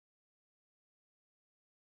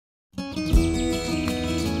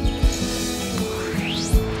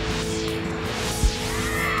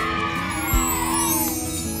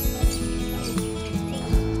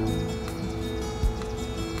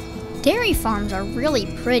Dairy farms are really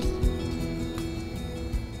pretty.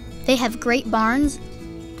 They have great barns,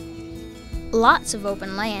 lots of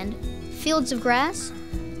open land, fields of grass.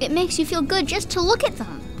 It makes you feel good just to look at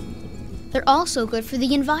them. They're also good for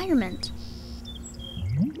the environment.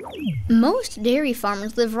 Most dairy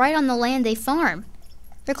farmers live right on the land they farm.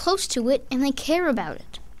 They're close to it and they care about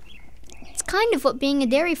it. It's kind of what being a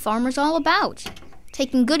dairy farmer is all about,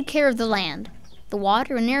 taking good care of the land, the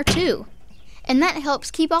water and air too. And that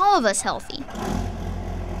helps keep all of us healthy.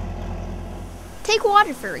 Take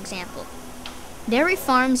water, for example. Dairy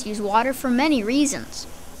farms use water for many reasons: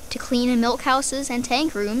 to clean in milk houses and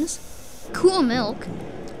tank rooms, cool milk,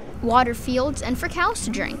 water fields, and for cows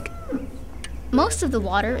to drink. Most of the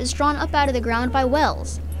water is drawn up out of the ground by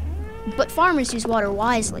wells, but farmers use water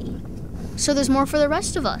wisely, so there's more for the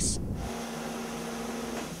rest of us.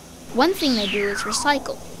 One thing they do is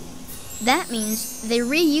recycle. That means they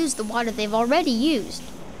reuse the water they've already used.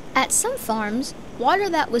 At some farms, water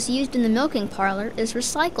that was used in the milking parlor is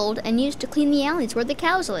recycled and used to clean the alleys where the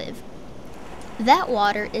cows live. That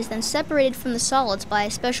water is then separated from the solids by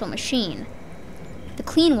a special machine. The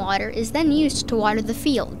clean water is then used to water the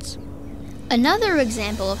fields. Another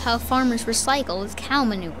example of how farmers recycle is cow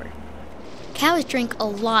manure. Cows drink a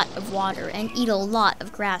lot of water and eat a lot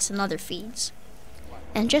of grass and other feeds.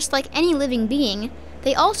 And just like any living being,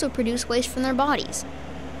 they also produce waste from their bodies: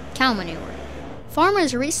 cow manure.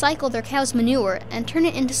 Farmers recycle their cow's manure and turn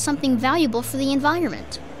it into something valuable for the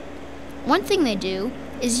environment. One thing they do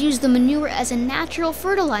is use the manure as a natural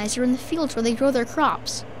fertilizer in the fields where they grow their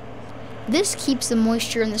crops. This keeps the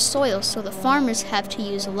moisture in the soil so the farmers have to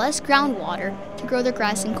use less groundwater to grow their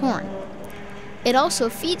grass and corn. It also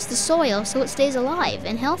feeds the soil so it stays alive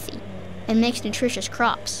and healthy and makes nutritious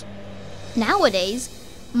crops. Nowadays,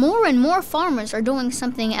 more and more farmers are doing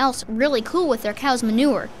something else really cool with their cow's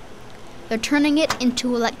manure. They're turning it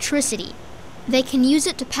into electricity. They can use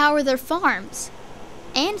it to power their farms,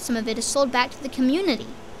 and some of it is sold back to the community.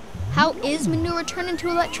 How is manure turned into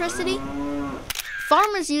electricity?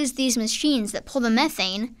 Farmers use these machines that pull the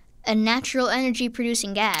methane, a natural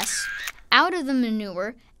energy-producing gas, out of the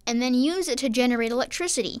manure and then use it to generate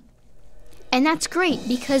electricity. And that's great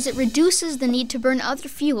because it reduces the need to burn other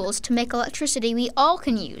fuels to make electricity we all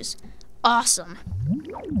can use. Awesome.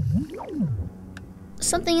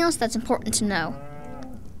 Something else that's important to know.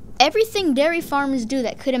 Everything dairy farmers do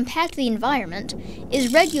that could impact the environment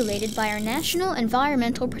is regulated by our National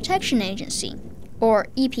Environmental Protection Agency, or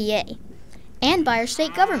EPA, and by our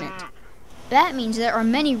state government. That means there are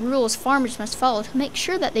many rules farmers must follow to make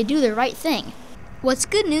sure that they do the right thing. What's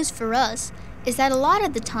good news for us is that a lot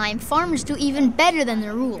of the time farmers do even better than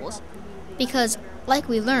the rules, because, like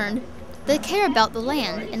we learned, they care about the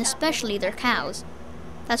land and especially their cows.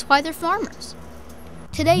 That's why they're farmers.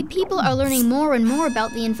 Today, people are learning more and more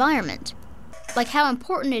about the environment, like how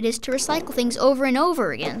important it is to recycle things over and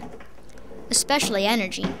over again, especially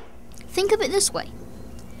energy. Think of it this way.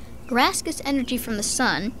 Grass gets energy from the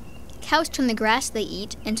sun, cows turn the grass they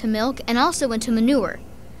eat into milk and also into manure.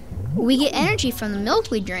 We get energy from the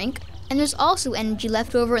milk we drink, and there's also energy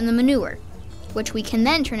left over in the manure, which we can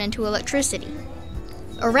then turn into electricity.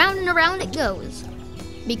 Around and around it goes,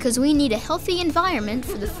 because we need a healthy environment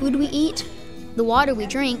for the food we eat, the water we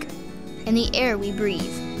drink, and the air we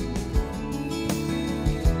breathe.